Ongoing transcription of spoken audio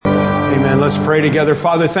Let's pray together.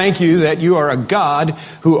 Father, thank you that you are a God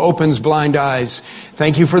who opens blind eyes.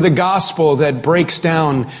 Thank you for the gospel that breaks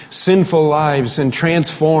down sinful lives and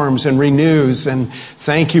transforms and renews. And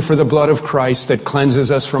thank you for the blood of Christ that cleanses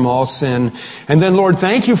us from all sin. And then, Lord,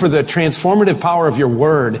 thank you for the transformative power of your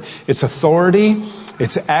word. Its authority,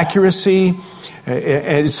 its accuracy,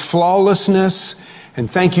 its flawlessness. And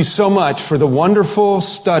thank you so much for the wonderful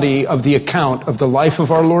study of the account of the life of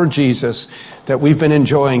our Lord Jesus that we've been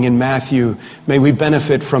enjoying in Matthew. May we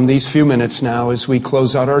benefit from these few minutes now as we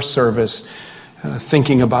close out our service,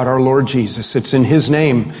 thinking about our Lord Jesus. It's in His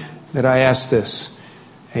name that I ask this.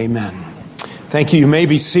 Amen. Thank you. You may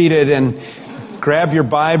be seated and grab your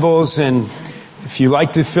Bibles, and if you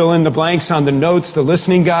like to fill in the blanks on the notes, the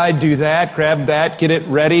listening guide, do that. Grab that. Get it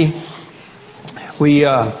ready. We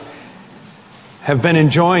have been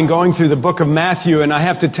enjoying going through the book of Matthew, and I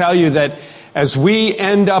have to tell you that as we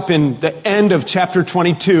end up in the end of chapter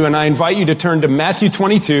 22, and I invite you to turn to Matthew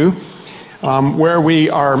 22, where we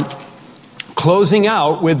are closing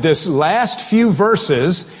out with this last few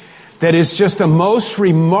verses that is just a most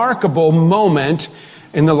remarkable moment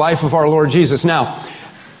in the life of our Lord Jesus. Now,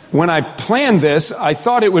 when I planned this, I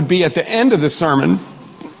thought it would be at the end of the sermon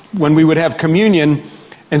when we would have communion.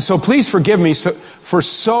 And so please forgive me for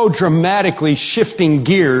so dramatically shifting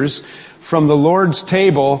gears from the Lord's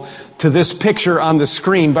table to this picture on the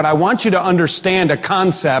screen. But I want you to understand a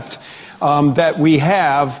concept that we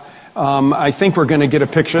have. I think we're going to get a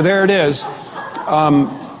picture. There it is.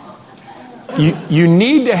 You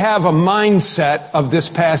need to have a mindset of this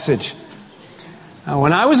passage. Now,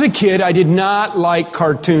 when I was a kid, I did not like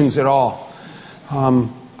cartoons at all.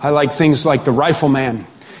 I liked things like The Rifleman.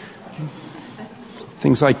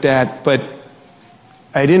 Things like that, but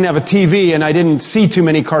I didn't have a TV and I didn't see too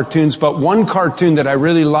many cartoons, but one cartoon that I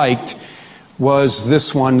really liked was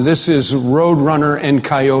this one. This is Roadrunner and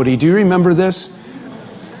Coyote. Do you remember this?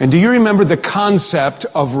 And do you remember the concept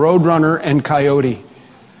of Roadrunner and Coyote?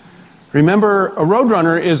 Remember, a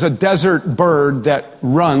roadrunner is a desert bird that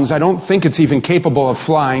runs. I don't think it's even capable of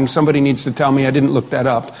flying. Somebody needs to tell me. I didn't look that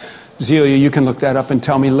up. Zelia, you can look that up and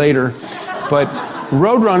tell me later. But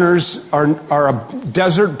roadrunners are a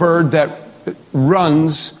desert bird that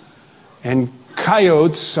runs, and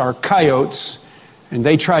coyotes are coyotes, and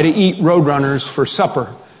they try to eat roadrunners for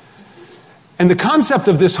supper. And the concept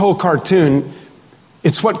of this whole cartoon,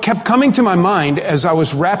 it's what kept coming to my mind as I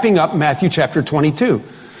was wrapping up Matthew chapter 22.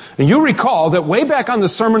 And you'll recall that way back on the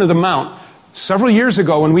Sermon on the Mount, several years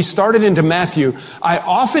ago when we started into Matthew, I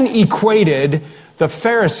often equated the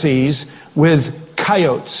Pharisees with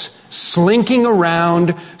coyotes, slinking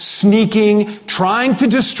around, sneaking, trying to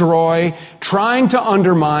destroy, trying to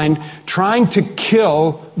undermine, trying to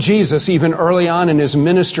kill Jesus even early on in his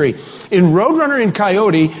ministry. In Roadrunner and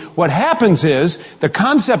Coyote, what happens is, the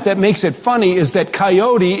concept that makes it funny is that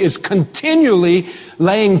Coyote is continually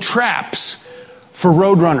laying traps for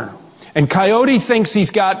Roadrunner. And Coyote thinks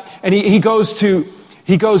he's got, and he goes to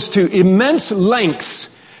immense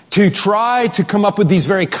lengths to try to come up with these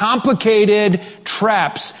very complicated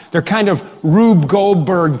traps. They're kind of Rube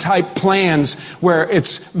Goldberg type plans where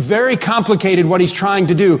it's very complicated what he's trying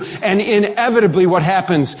to do. And inevitably what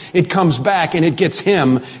happens, it comes back and it gets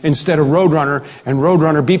him instead of Roadrunner, and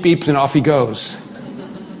Roadrunner beep beeps and off he goes.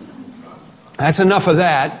 That's enough of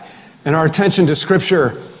that. And our attention to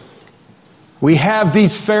Scripture. We have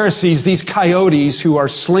these Pharisees, these coyotes who are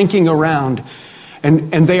slinking around,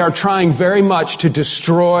 and they are trying very much to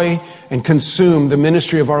destroy and consume the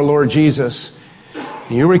ministry of our Lord Jesus.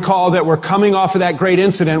 And you recall that we're coming off of that great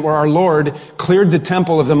incident where our Lord cleared the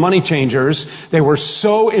temple of the money changers. They were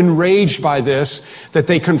so enraged by this that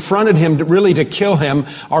they confronted him to kill him.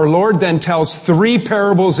 Our Lord then tells 3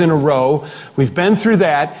 parables in a row. We've been through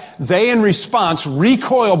that. They, in response,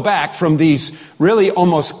 recoil back from these really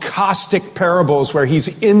almost caustic parables where he's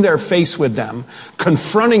in their face with them,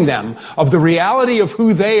 confronting them of the reality of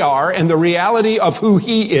who they are and the reality of who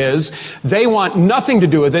he is. They want nothing to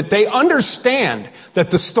do with it. They understand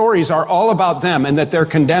that the stories are all about them and that they're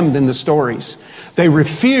condemned in the stories. They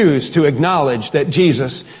refuse to acknowledge that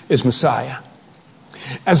Jesus is Messiah.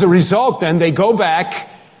 As a result, then, they go back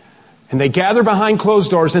and they gather behind closed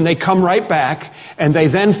doors and they come right back and they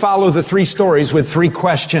then follow the 3 stories with 3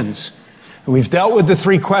 questions. And we've dealt with the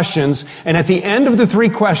 3 questions, and at the end of the 3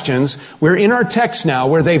 questions, we're in our text now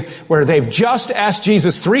where they've just asked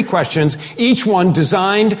Jesus 3 questions, each one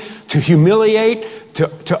designed to humiliate,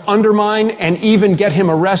 to undermine and even get him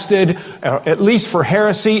arrested, at least for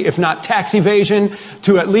heresy, if not tax evasion,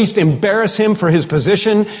 to at least embarrass him for his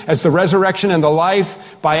position as the resurrection and the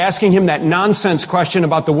life by asking him that nonsense question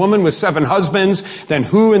about the woman with 7 husbands, then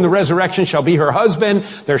who in the resurrection shall be her husband?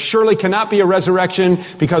 There surely cannot be a resurrection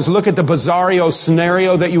because look at the bizarro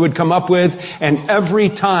scenario that you would come up with, and every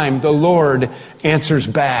time the Lord answers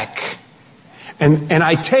back. And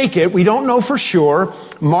I take it, we don't know for sure,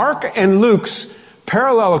 Mark and Luke's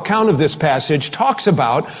parallel account of this passage talks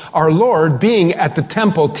about our Lord being at the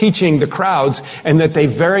temple teaching the crowds and that they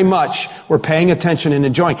very much were paying attention and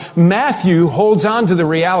enjoying. Matthew holds on to the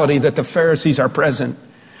reality that the Pharisees are present.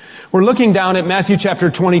 We're looking down at Matthew chapter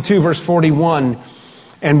 22, verse 41.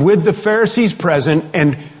 And with the Pharisees present,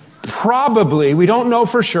 and probably, we don't know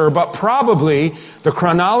for sure, but probably the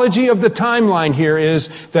chronology of the timeline here is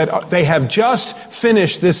that they have just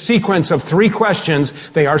finished this sequence of 3 questions.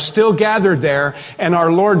 They are still gathered there, and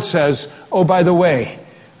our Lord says, oh, by the way,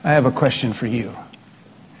 I have a question for you.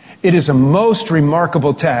 It is a most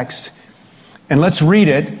remarkable text, and let's read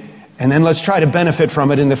it, and then let's try to benefit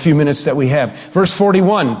from it in the few minutes that we have. Verse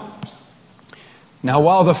 41. Now,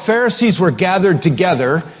 while the Pharisees were gathered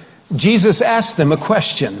together, Jesus asked them a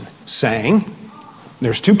question, saying,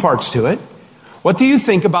 there's 2 parts to it. What do you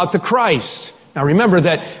think about the Christ? Now remember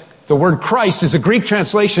that the word Christ is a Greek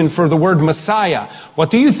translation for the word Messiah. What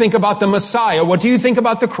do you think about the Messiah? What do you think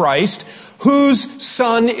about the Christ? Whose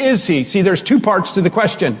son is he? See, there's 2 parts to the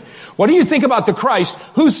question. What do you think about the Christ?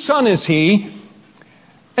 Whose son is he?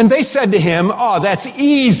 And they said to him, oh, that's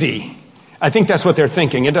easy. I think that's what they're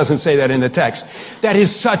thinking. It doesn't say that in the text. That is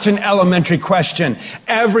such an elementary question.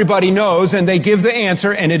 Everybody knows, and they give the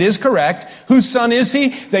answer, and it is correct. Whose son is he?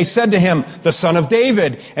 They said to him, the son of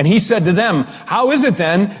David. And he said to them, how is it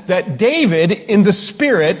then that David in the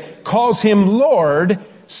Spirit calls him Lord,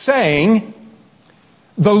 saying,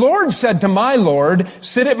 the Lord said to my Lord,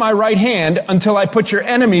 sit at my right hand until I put your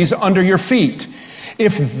enemies under your feet.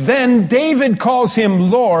 If then David calls him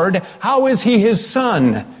Lord, how is he his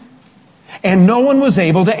son? And no one was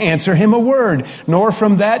able to answer him a word, nor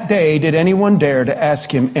from that day did anyone dare to ask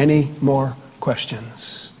him any more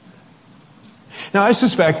questions. Now, I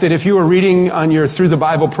suspect that if you were reading on your Through the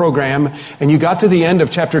Bible program and you got to the end of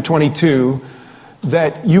chapter 22,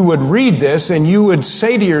 that you would read this and you would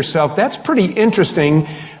say to yourself, that's pretty interesting,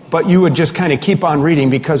 but you would just kind of keep on reading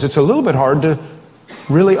because it's a little bit hard to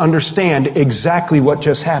really understand exactly what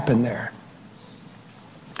just happened there.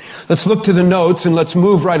 Let's look to the notes and let's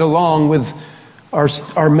move right along with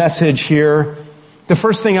our message here. The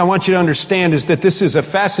first thing I want you to understand is that this is a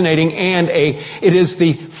fascinating and it is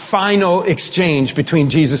the final exchange between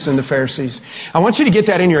Jesus and the Pharisees. I want you to get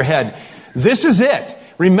that in your head. This is it.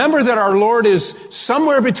 Remember that our Lord is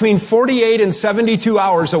somewhere between 48 and 72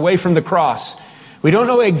 hours away from the cross. We don't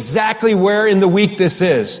know exactly where in the week this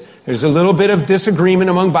is. There's a little bit of disagreement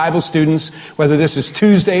among Bible students whether this is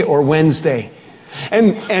Tuesday or Wednesday.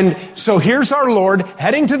 And so here's our Lord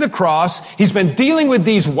heading to the cross. He's been dealing with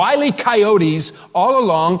these wily coyotes all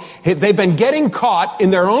along. They've been getting caught in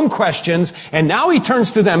their own questions. And now he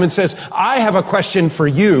turns to them and says, I have a question for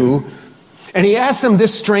you. And he asks them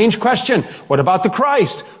this strange question. What about the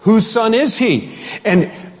Christ? Whose son is he?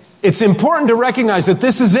 And it's important to recognize that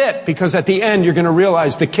this is it, because at the end you're going to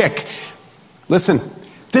realize the kick. Listen,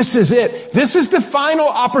 this is it. This is the final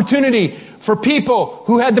opportunity for people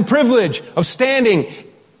who had the privilege of standing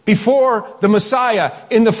before the Messiah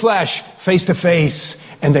in the flesh, face to face,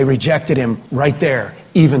 and they rejected him right there,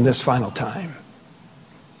 even this final time.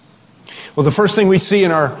 Well, the first thing we see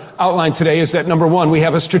in our outline today is that, number one, we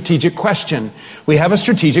have a strategic question. We have a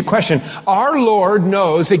strategic question. Our Lord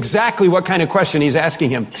knows exactly what kind of question he's asking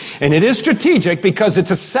him. And it is strategic because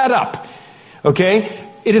it's a setup. Okay?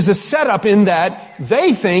 It is a setup in that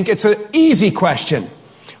they think it's an easy question.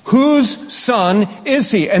 Whose son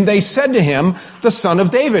is he? And they said to him, the son of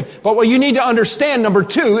David. But what you need to understand, number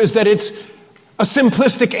two, is that it's a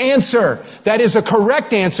simplistic answer. That is a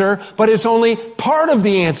correct answer, but it's only part of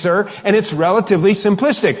the answer, and it's relatively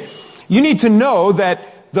simplistic. You need to know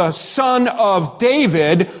that the son of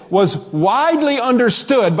David was widely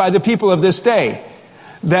understood by the people of this day.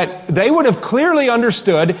 That they would have clearly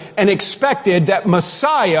understood and expected that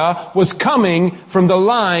Messiah was coming from the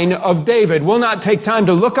line of David. We'll not take time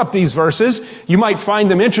to look up these verses. You might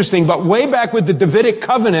find them interesting, but way back with the Davidic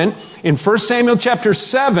covenant in 1 Samuel chapter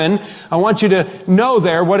 7, I want you to know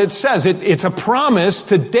there what it says. It's a promise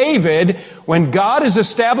to David when God is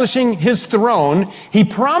establishing his throne. He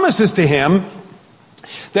promises to him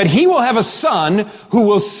that he will have a son who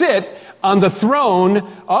will sit on the throne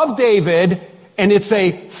of David, and it's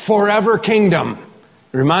a forever kingdom.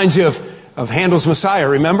 It reminds you of Handel's Messiah.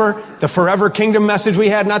 Remember the forever kingdom message we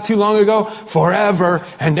had not too long ago? Forever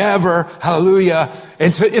and ever, hallelujah.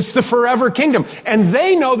 It's the forever kingdom. And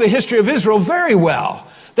they know the history of Israel very well.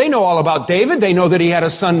 They know all about David. They know that he had a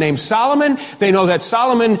son named Solomon. They know that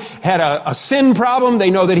Solomon had a sin problem. They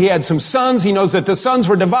know that he had some sons. He knows that the sons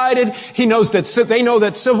were divided. They know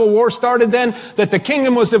that civil war started then, that the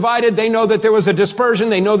kingdom was divided. They know that there was a dispersion.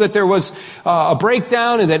 They know that there was a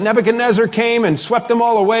breakdown and that Nebuchadnezzar came and swept them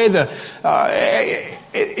all away.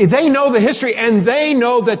 They know the history, and they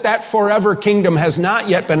know that that forever kingdom has not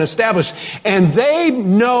yet been established. And they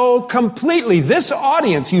know completely, this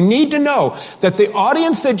audience, you need to know that the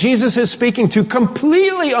audience that Jesus is speaking to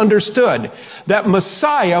completely understood that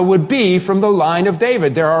Messiah would be from the line of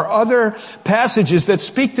David. There are other passages that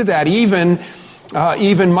speak to that, even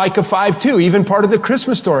Micah 5:2, even part of the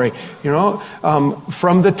Christmas story,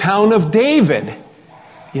 from the town of David.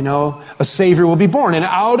 A Savior will be born. And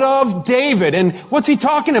out of David. And what's he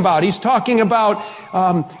talking about? He's talking about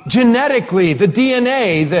genetically, the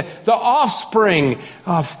DNA, the offspring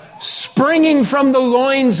of springing from the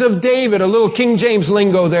loins of David. A little King James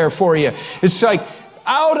lingo there for you. It's like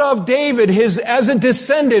out of David, as a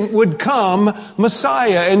descendant would come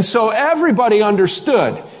Messiah. And so everybody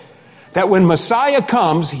understood that when Messiah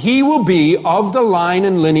comes, he will be of the line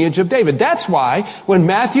and lineage of David. That's why when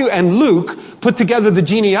Matthew and Luke put together the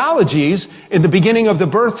genealogies in the beginning of the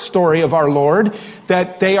birth story of our Lord,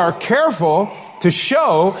 that they are careful to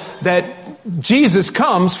show that Jesus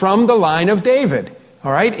comes from the line of David.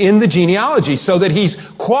 All right, in the genealogy, so that he's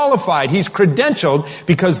qualified, he's credentialed,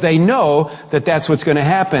 because they know that that's what's going to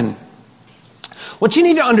happen. What you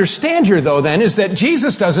need to understand here, though, then, is that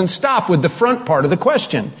Jesus doesn't stop with the front part of the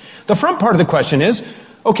question. The front part of the question is,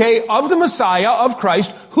 okay, of the Messiah, of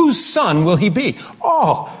Christ, whose son will he be?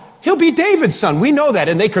 Oh, he'll be David's son. We know that.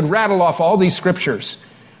 And they could rattle off all these scriptures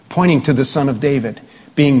pointing to the son of David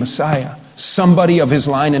being Messiah, somebody of his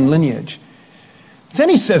line and lineage. Then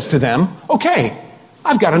he says to them, okay,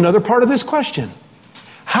 I've got another part of this question.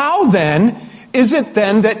 How then is it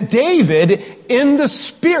then that David in the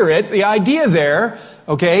Spirit, the idea there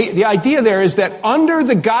is that under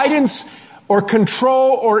the guidance or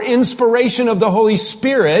control or inspiration of the Holy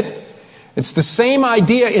Spirit, it's the same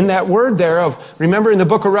idea in that word there remember in the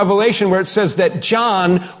book of Revelation where it says that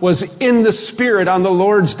John was in the Spirit on the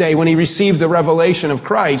Lord's day when he received the revelation of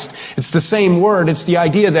Christ. It's the same word. It's the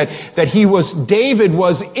idea that David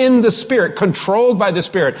was in the Spirit, controlled by the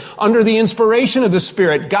Spirit, under the inspiration of the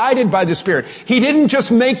Spirit, guided by the Spirit. He didn't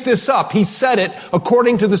just make this up. He said it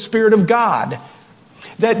according to the Spirit of God.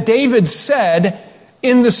 That David said,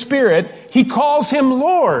 in the Spirit, he calls him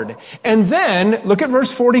Lord. And then, look at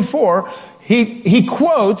verse 44, he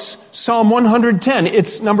quotes Psalm 110.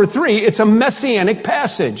 It's number 3, it's a messianic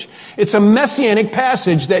passage. It's a messianic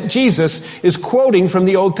passage that Jesus is quoting from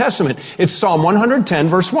the Old Testament. It's Psalm 110,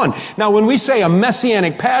 verse 1. Now, when we say a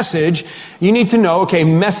messianic passage, you need to know,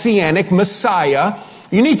 messianic, Messiah.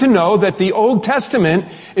 You need to know that the Old Testament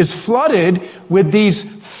is flooded with these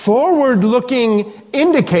forward-looking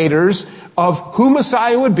indicators of who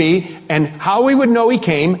Messiah would be and how we would know he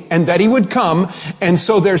came and that he would come. And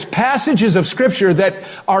so there's passages of Scripture that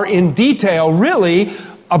are in detail really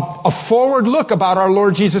a forward look about our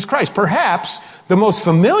Lord Jesus Christ. Perhaps the most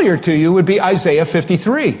familiar to you would be Isaiah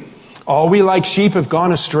 53. All we like sheep have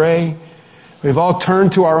gone astray. We've all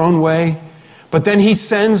turned to our own way. But then he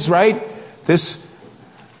sends, this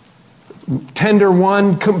tender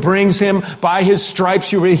one brings him. By his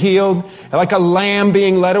stripes you were healed. Like a lamb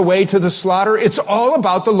being led away to the slaughter. It's all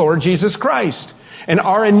about the Lord Jesus Christ. And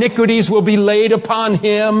our iniquities will be laid upon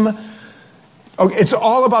him. It's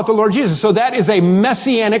all about the Lord Jesus. So that is a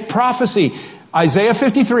messianic prophecy. Isaiah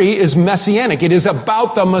 53 is messianic. It is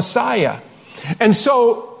about the Messiah. And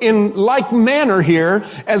so in like manner here,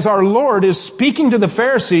 as our Lord is speaking to the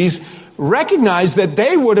Pharisees, recognize that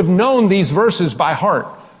they would have known these verses by heart.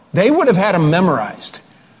 They would have had them memorized.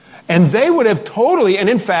 And they would have totally, and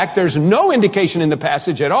in fact, there's no indication in the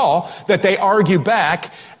passage at all that they argue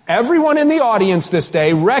back. Everyone in the audience this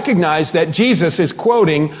day recognized that Jesus is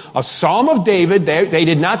quoting a Psalm of David. They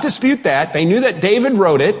did not dispute that. They knew that David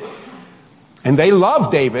wrote it. And they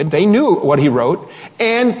loved David. They knew what he wrote.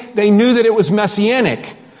 And they knew that it was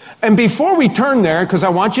messianic. And before we turn there, because I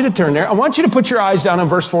want you to turn there, I want you to put your eyes down on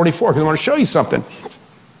verse 44, because I want to show you something.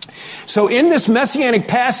 So in this messianic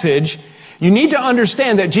passage, you need to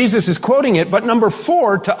understand that Jesus is quoting it, but number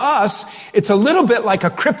 4, to us, it's a little bit like a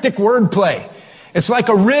cryptic wordplay. It's like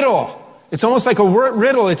a riddle. It's almost like a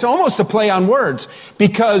riddle. It's almost a play on words,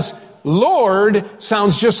 because Lord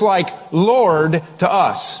sounds just like Lord to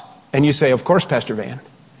us. And you say, of course, Pastor Van.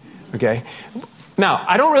 Okay. Now,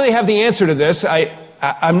 I don't really have the answer to this.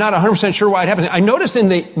 I'm not 100% sure why it happened. I noticed in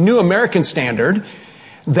the New American Standard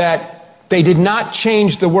that they did not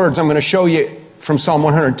change the words. I'm going to show you from Psalm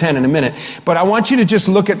 110 in a minute. But I want you to just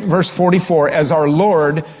look at verse 44 as our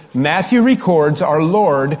Lord, Matthew records our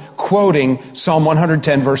Lord quoting Psalm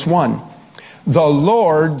 110 verse 1. The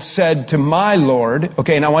Lord said to my Lord,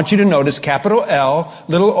 okay, and I want you to notice capital L,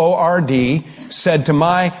 little O-R-D, said to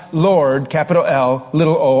my Lord, capital L,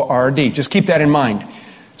 little O-R-D. Just keep that in mind.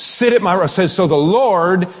 Sit at my right. So the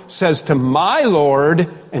Lord says to my Lord,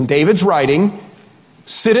 and David's writing,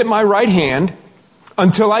 sit at my right hand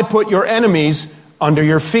until I put your enemies under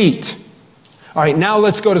your feet. All right, now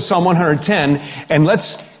let's go to Psalm 110 and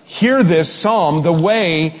let's hear this psalm the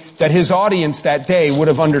way that his audience that day would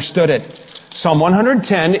have understood it. Psalm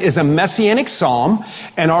 110 is a messianic psalm,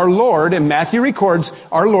 and our Lord, and Matthew records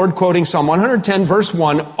our Lord quoting Psalm 110 verse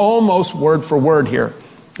 1 almost word for word here.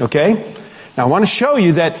 Okay? Now I want to show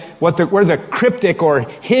you that where the cryptic or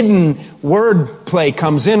hidden word play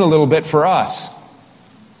comes in a little bit for us.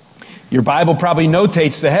 Your Bible probably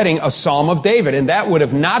notates the heading, a Psalm of David, and that would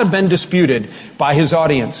have not have been disputed by his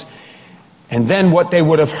audience. And then what they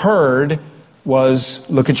would have heard was,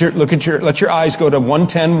 let your eyes go to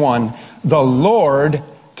 110:1. The Lord,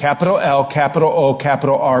 capital L, capital O,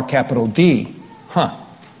 capital R, capital D.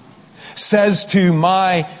 Says to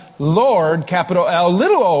my Lord, capital L,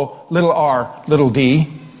 little o, little r, little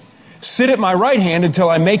d, sit at my right hand until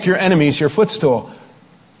I make your enemies your footstool.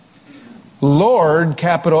 Lord,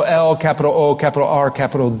 capital L, capital O, capital R,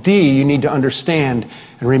 capital D, you need to understand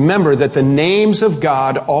and remember that the names of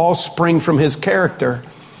God all spring from his character.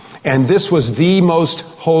 And this was the most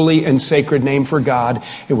holy and sacred name for God.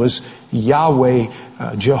 It was Yahweh,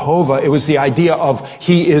 Jehovah. It was the idea of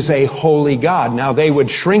he is a holy God. Now they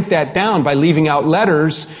would shrink that down by leaving out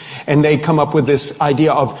letters and they come up with this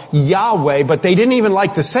idea of Yahweh, but they didn't even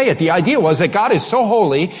like to say it. The idea was that God is so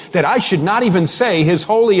holy that I should not even say his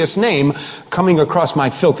holiest name coming across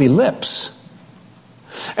my filthy lips.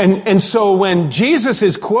 And so when Jesus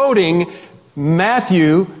is quoting when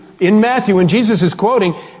Jesus is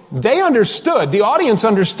quoting, they understood, the audience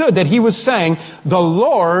understood that he was saying, the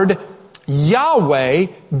Lord, Yahweh,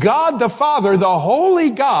 God the Father, the Holy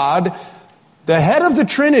God, the head of the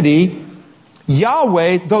Trinity,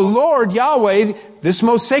 Yahweh, the Lord, Yahweh, this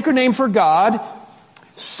most sacred name for God,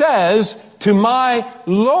 says to my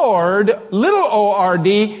Lord, little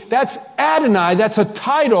O-R-D, that's Adonai, that's a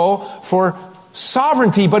title for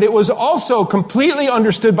sovereignty, but it was also completely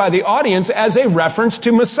understood by the audience as a reference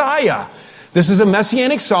to Messiah. This is a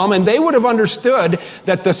messianic psalm, and they would have understood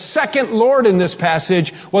that the second Lord in this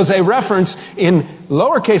passage was a reference in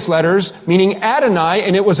lowercase letters, meaning Adonai,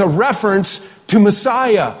 and it was a reference to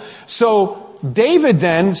Messiah. So David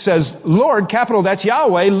then says, Lord, capital, that's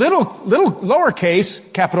Yahweh, little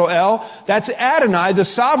lowercase, capital L, that's Adonai, the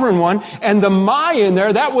sovereign one, and the my in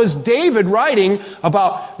there, that was David writing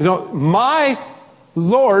about, my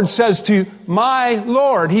Lord says to my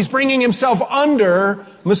Lord. He's bringing himself under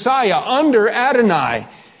Messiah, under Adonai.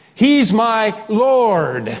 He's my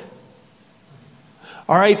Lord.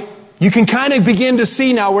 All right, you can kind of begin to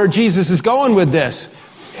see now where Jesus is going with this.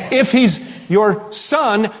 If he's your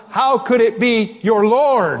son, how could it be your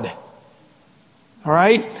Lord? All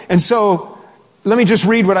right, and so let me just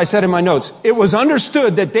read what I said in my notes. It was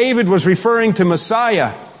understood that David was referring to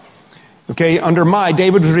Messiah. Okay,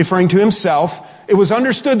 David was referring to himself. It was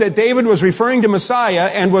understood that David was referring to Messiah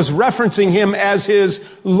and was referencing him as his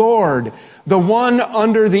Lord. The one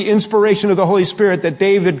under the inspiration of the Holy Spirit that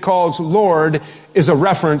David calls Lord is a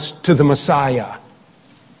reference to the Messiah.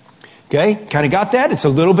 Okay, kind of got that? It's a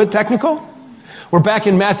little bit technical. We're back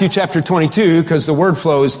in Matthew chapter 22 because the word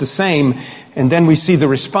flow is the same, and then we see the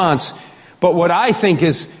response. But what I think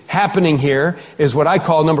is happening here is what I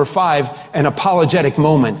call, number 5, an apologetic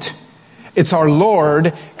moment. It's our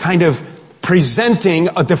Lord kind of presenting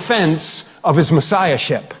a defense of his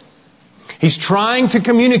messiahship. He's trying to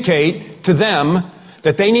communicate to them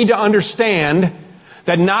that they need to understand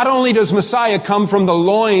that not only does Messiah come from the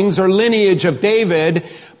loins or lineage of David,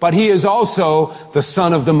 but he is also the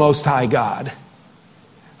Son of the Most High God.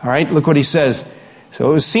 All right, look what he says. So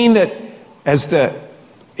it was seen that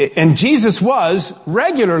and Jesus was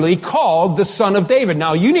regularly called the Son of David.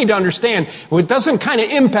 Now, you need to understand, it doesn't kind of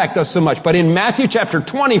impact us so much, but in Matthew chapter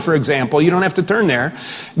 20, for example, you don't have to turn there,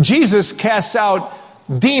 Jesus casts out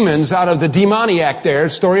demons out of the demoniac there,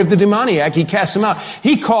 story of the demoniac, he casts him out.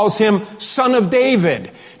 He calls him Son of David.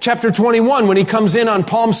 Chapter 21, when he comes in on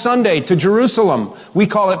Palm Sunday to Jerusalem, we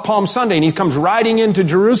call it Palm Sunday, and he comes riding into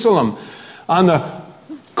Jerusalem on the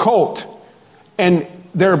colt, and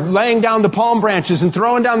they're laying down the palm branches and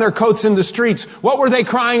throwing down their coats in the streets, what were they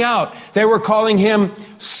crying out? They were calling him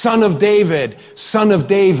Son of David, Son of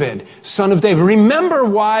David, Son of David. Remember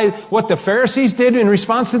what the Pharisees did in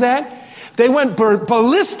response to that? They went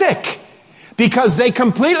ballistic because they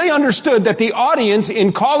completely understood that the audience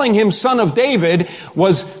in calling him Son of David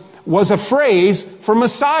was a phrase for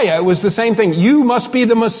Messiah. It was the same thing. You must be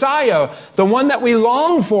the Messiah, the one that we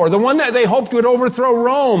long for, the one that they hoped would overthrow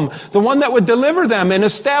Rome, the one that would deliver them and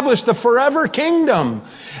establish the forever kingdom.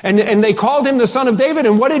 And they called him the Son of David.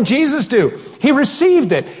 And what did Jesus do? He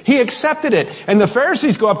received it. He accepted it. And the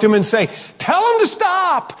Pharisees go up to him and say, tell him to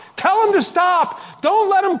stop. Tell him to stop. Don't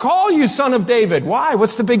let him call you Son of David. Why?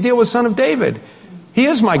 What's the big deal with Son of David? He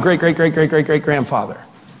is my great-great-great-great-great-great-grandfather.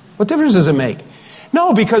 What difference does it make?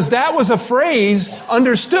 No, because that was a phrase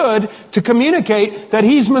understood to communicate that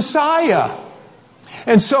he's Messiah.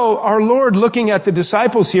 And so our Lord, looking at the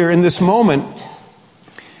disciples here in this moment,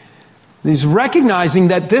 he's recognizing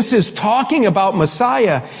that this is talking about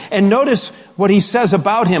Messiah. And notice what he says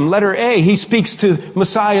about him. Letter A, he speaks to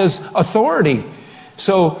Messiah's authority.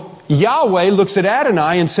 So Yahweh looks at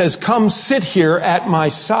Adonai and says, come sit here at my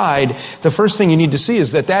side. The first thing you need to see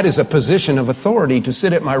is that is a position of authority, to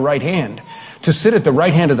sit at my right hand. To sit at the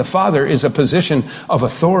right hand of the Father is a position of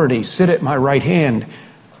authority. Sit at my right hand.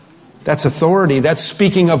 That's authority. That's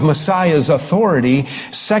speaking of Messiah's authority.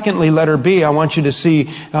 Secondly, letter B, I want you to see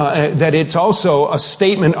that it's also a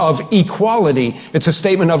statement of equality. It's a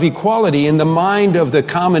statement of equality. In the mind of the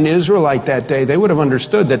common Israelite that day, they would have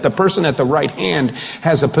understood that the person at the right hand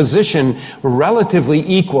has a position relatively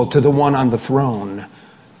equal to the one on the throne.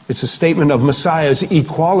 It's a statement of Messiah's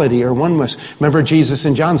equality, or oneness. Remember, Jesus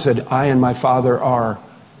in John said, I and my Father are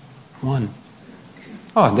one.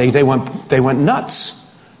 Oh, they went nuts.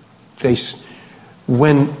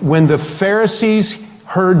 When the Pharisees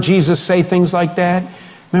heard Jesus say things like that,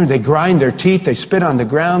 remember, they grind their teeth, they spit on the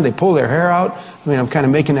ground, they pull their hair out. I mean, I'm kind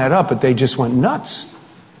of making that up, but they just went nuts.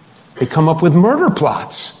 They come up with murder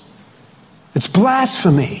plots. It's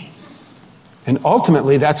blasphemy. And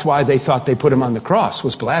ultimately, that's why they thought they put him on the cross,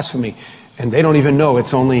 was blasphemy. And they don't even know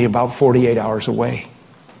it's only about 48 hours away.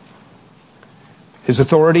 His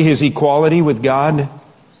authority, his equality with God.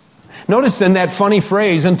 Notice then that funny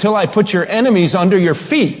phrase, until I put your enemies under your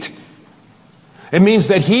feet. It means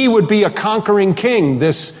that he would be a conquering king,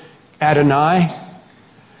 this Adonai.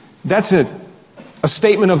 That's a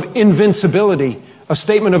statement of invincibility. A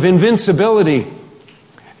statement of invincibility.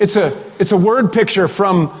 It's a word picture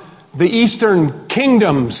from the eastern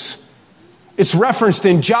kingdoms. It's referenced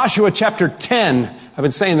in Joshua chapter 10. I've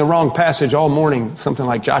been saying the wrong passage all morning. Something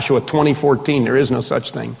like Joshua 20:14. There is no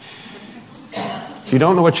such thing. If you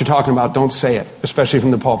don't know what you're talking about, don't say it, especially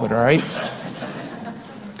from the pulpit, all right?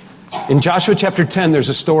 In Joshua chapter 10, there's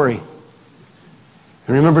a story.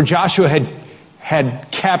 And remember, Joshua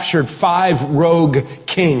had captured 5 rogue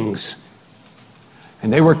kings.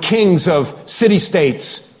 And they were kings of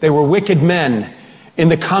city-states. They were wicked men in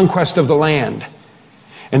the conquest of the land.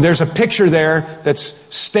 And there's a picture there that's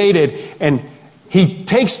stated, and he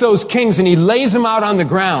takes those kings and he lays them out on the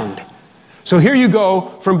ground. So here you go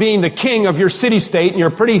from being the king of your city-state, and you're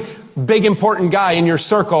a pretty big, important guy in your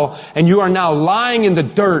circle, and you are now lying in the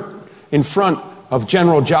dirt in front of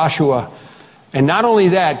General Joshua. And not only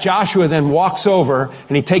that, Joshua then walks over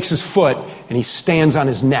and he takes his foot and he stands on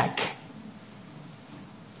his neck.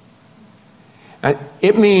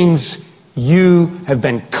 It means you have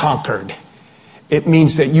been conquered. It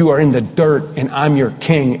means that you are in the dirt and I'm your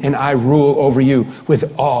king and I rule over you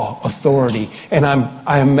with all authority. And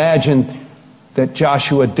I imagine that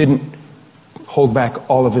Joshua didn't hold back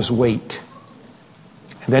all of his weight.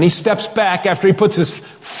 And then he steps back after he puts his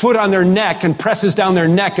foot on their neck and presses down their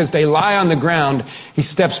neck as they lie on the ground. He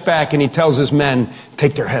steps back and he tells his men,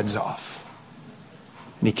 take their heads off.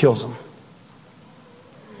 And he kills them.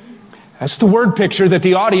 That's the word picture that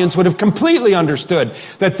the audience would have completely understood.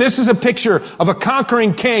 That this is a picture of a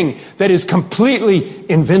conquering king that is completely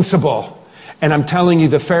invincible. And I'm telling you,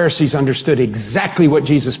 the Pharisees understood exactly what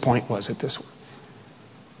Jesus' point was at this one.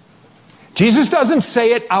 Jesus doesn't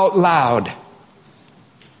say it out loud.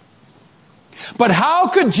 But how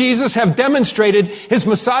could Jesus have demonstrated his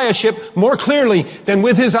messiahship more clearly than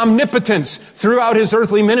with his omnipotence throughout his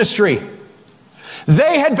earthly ministry?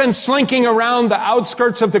 They had been slinking around the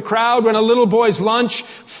outskirts of the crowd when a little boy's lunch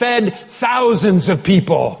fed thousands of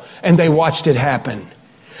people, and they watched it happen.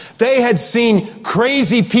 They had seen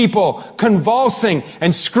crazy people convulsing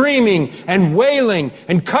and screaming and wailing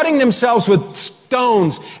and cutting themselves with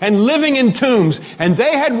stones and living in tombs. And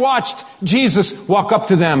they had watched Jesus walk up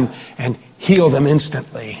to them and heal them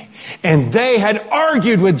instantly. And they had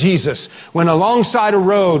argued with Jesus when alongside a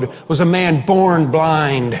road was a man born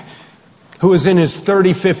blind who was in his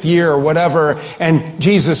 35th year or whatever. And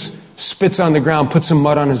Jesus spits on the ground, puts some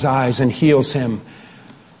mud on his eyes and heals him.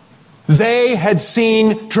 They had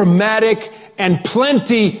seen dramatic and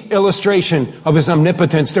plenty illustration of his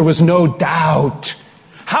omnipotence. There was no doubt.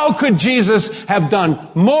 How could Jesus have done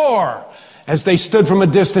more? As they stood from a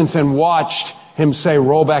distance and watched him say,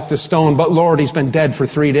 roll back the stone. But Lord, he's been dead for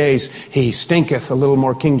 3 days. He stinketh. A little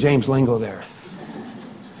more King James lingo there.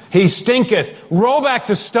 He stinketh. Roll back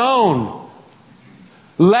the stone.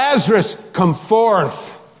 Lazarus, come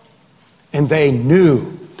forth. And they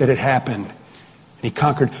knew that it happened. And he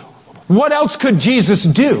conquered. What else could Jesus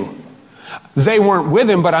do? They weren't with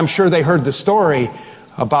him, but I'm sure they heard the story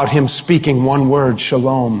about him speaking one word,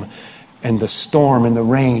 shalom, and the storm and the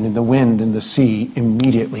rain and the wind and the sea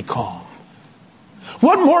immediately calm.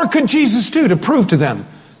 What more could Jesus do to prove to them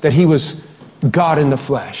that he was God in the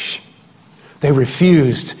flesh? They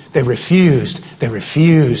refused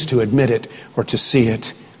to admit it or to see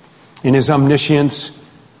it. In his omniscience,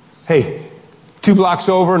 hey, 2 blocks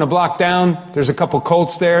over and a block down, there's a couple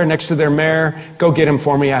colts there next to their mare. Go get them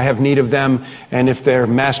for me. I have need of them. And if their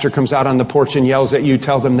master comes out on the porch and yells at you,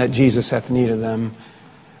 tell them that Jesus hath need of them.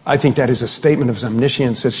 I think that is a statement of his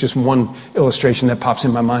omniscience. It's just one illustration that pops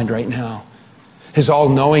in my mind right now. His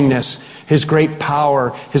all-knowingness, his great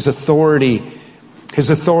power, his authority,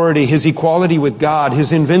 his equality with God,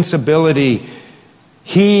 his invincibility.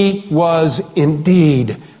 He was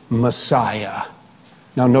indeed Messiah.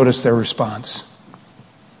 Now notice their response.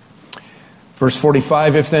 Verse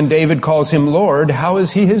 45, if then David calls him Lord, how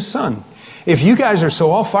is he his son? If you guys are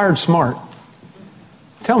so all fired smart,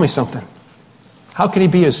 tell me something. How can he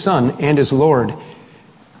be his son and his Lord?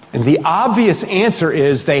 And the obvious answer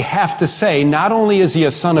is they have to say, not only is he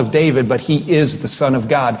a son of David, but he is the Son of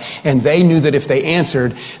God. And they knew that if they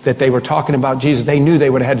answered that they were talking about Jesus, they knew they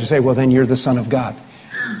would have had to say, well, then you're the Son of God.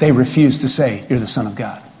 They refused to say, you're the Son of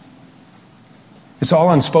God. It's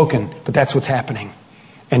all unspoken, but that's what's happening.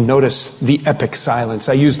 And notice the epic silence.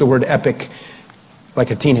 I use the word epic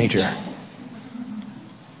like a teenager.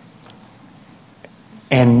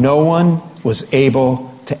 And no one was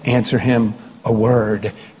able to answer him a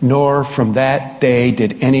word, nor from that day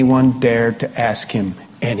did anyone dare to ask him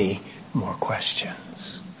any more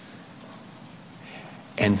questions.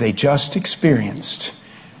 And they just experienced,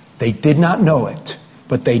 they did not know it,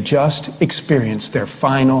 but they just experienced their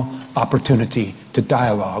final opportunity to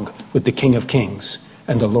dialogue with the King of Kings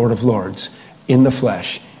and the Lord of Lords in the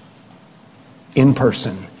flesh, in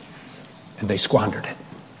person, and they squandered it.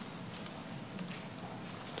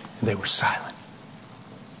 And they were silent.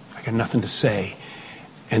 I got nothing to say.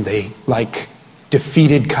 And they, like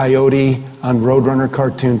defeated coyote on Roadrunner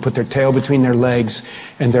cartoon, put their tail between their legs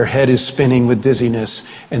and their head is spinning with dizziness,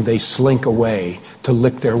 and they slink away to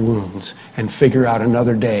lick their wounds and figure out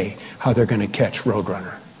another day how they're going to catch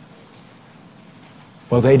Roadrunner.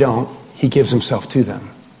 Well, they don't. He gives himself to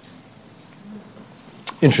them.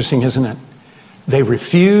 Interesting, isn't it? They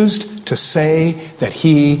refused to say that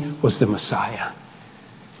he was the Messiah.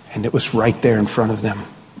 And it was right there in front of them.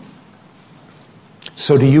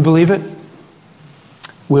 So do you believe it?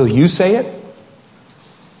 Will you say it?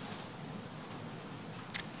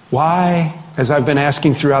 Why, as I've been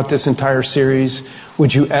asking throughout this entire series,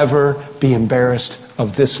 would you ever be embarrassed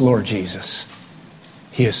of this Lord Jesus?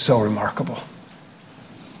 He is so remarkable.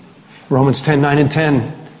 Romans 10:9 and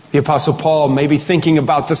 10, the Apostle Paul may be thinking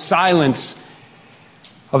about the silence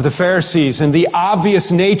of the Pharisees and the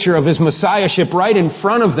obvious nature of his messiahship right in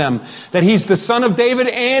front of them, that he's the Son of David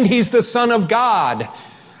and he's the Son of God,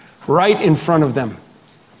 right in front of them.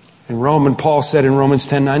 And Paul said in Romans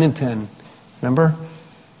 10:9 and 10, remember?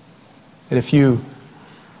 That if you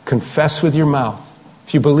confess with your mouth,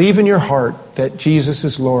 if you believe in your heart that Jesus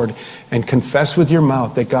is Lord and confess with your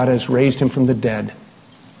mouth that God has raised him from the dead,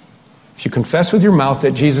 if you confess with your mouth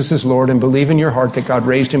that Jesus is Lord and believe in your heart that God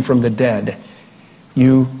raised him from the dead,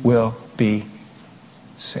 you will be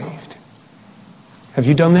saved. Have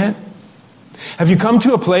you done that? Have you come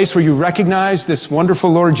to a place where you recognize this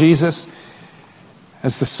wonderful Lord Jesus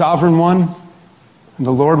as the sovereign one? And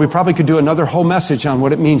the Lord, we probably could do another whole message on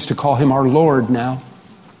what it means to call him our Lord now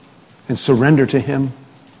and surrender to him.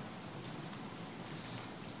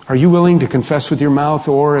 Are you willing to confess with your mouth,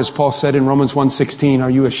 or as Paul said in Romans 1:16, are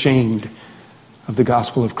you ashamed of the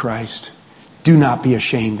gospel of Christ? Do not be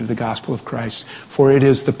ashamed of the gospel of Christ, for it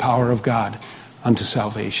is the power of God unto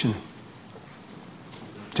salvation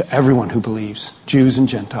to everyone who believes, Jews and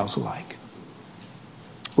Gentiles alike.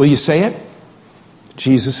 Will you say it?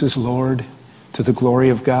 Jesus is Lord, to the glory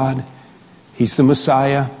of God. He's the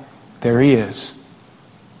Messiah. There he is.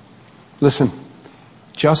 Listen,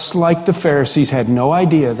 just like the Pharisees had no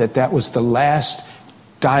idea that that was the last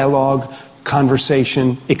dialogue,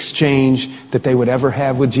 conversation, exchange that they would ever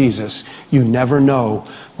have with Jesus, you never know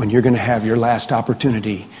when you're going to have your last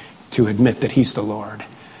opportunity to admit that he's the Lord.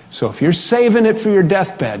 So if you're saving it for your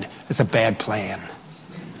deathbed, it's a bad plan.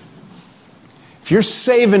 If you're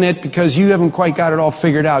saving it because you haven't quite got it all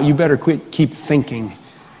figured out, you better keep thinking.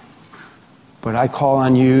 But I call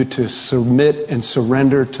on you to submit and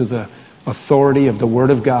surrender to the authority of the Word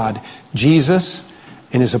of God. Jesus,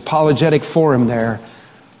 in his apologetic forum there,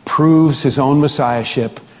 proves his own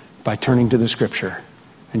messiahship by turning to the Scripture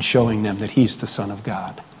and showing them that he's the Son of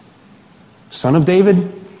God. Son of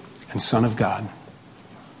David and Son of God,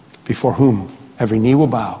 before whom every knee will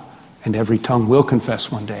bow and every tongue will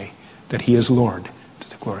confess one day that he is Lord, to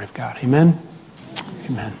the glory of God. Amen?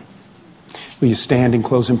 Amen. Will you stand and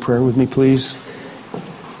close in prayer with me, please?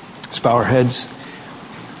 Let's bow our heads.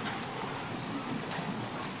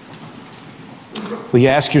 Will you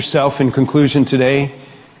ask yourself in conclusion today,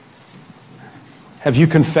 have you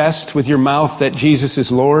confessed with your mouth that Jesus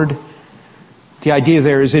is Lord? The idea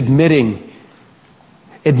there is admitting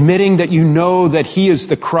that you know that he is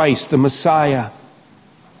the Christ, the Messiah.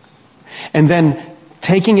 And then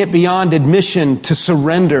taking it beyond admission to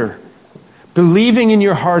surrender. Believing in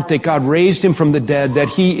your heart that God raised him from the dead, that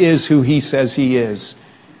he is who he says he is.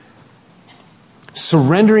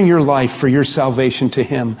 Surrendering your life for your salvation to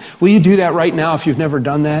him. Will you do that right now if you've never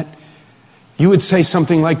done that? You would say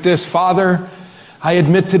something like this: Father, I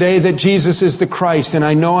admit today that Jesus is the Christ, and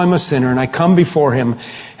I know I'm a sinner, and I come before him,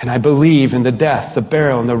 and I believe in the death, the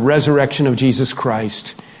burial, and the resurrection of Jesus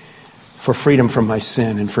Christ for freedom from my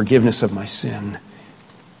sin and forgiveness of my sin.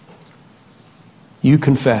 You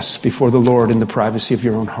confess before the Lord in the privacy of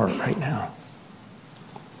your own heart right now.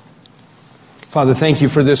 Father, thank you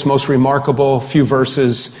for this most remarkable few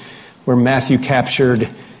verses where Matthew captured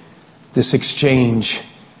this exchange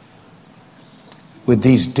with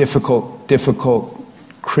these difficult,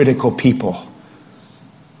 critical people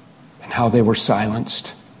and how they were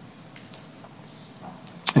silenced.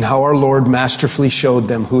 And how our Lord masterfully showed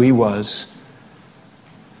them who he was.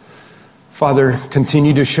 Father,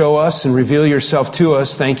 continue to show us and reveal yourself to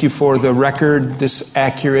us. Thank you for the record, this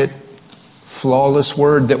accurate, flawless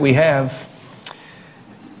word that we have.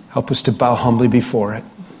 Help us to bow humbly before it,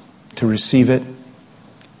 to receive it,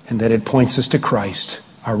 and that it points us to Christ,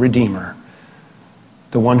 our Redeemer,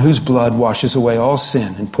 the one whose blood washes away all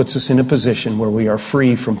sin and puts us in a position where we are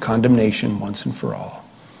free from condemnation once and for all.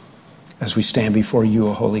 As we stand before you,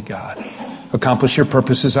 O holy God, accomplish your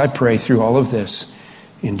purposes, I pray, through all of this.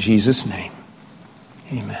 In Jesus' name,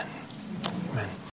 amen.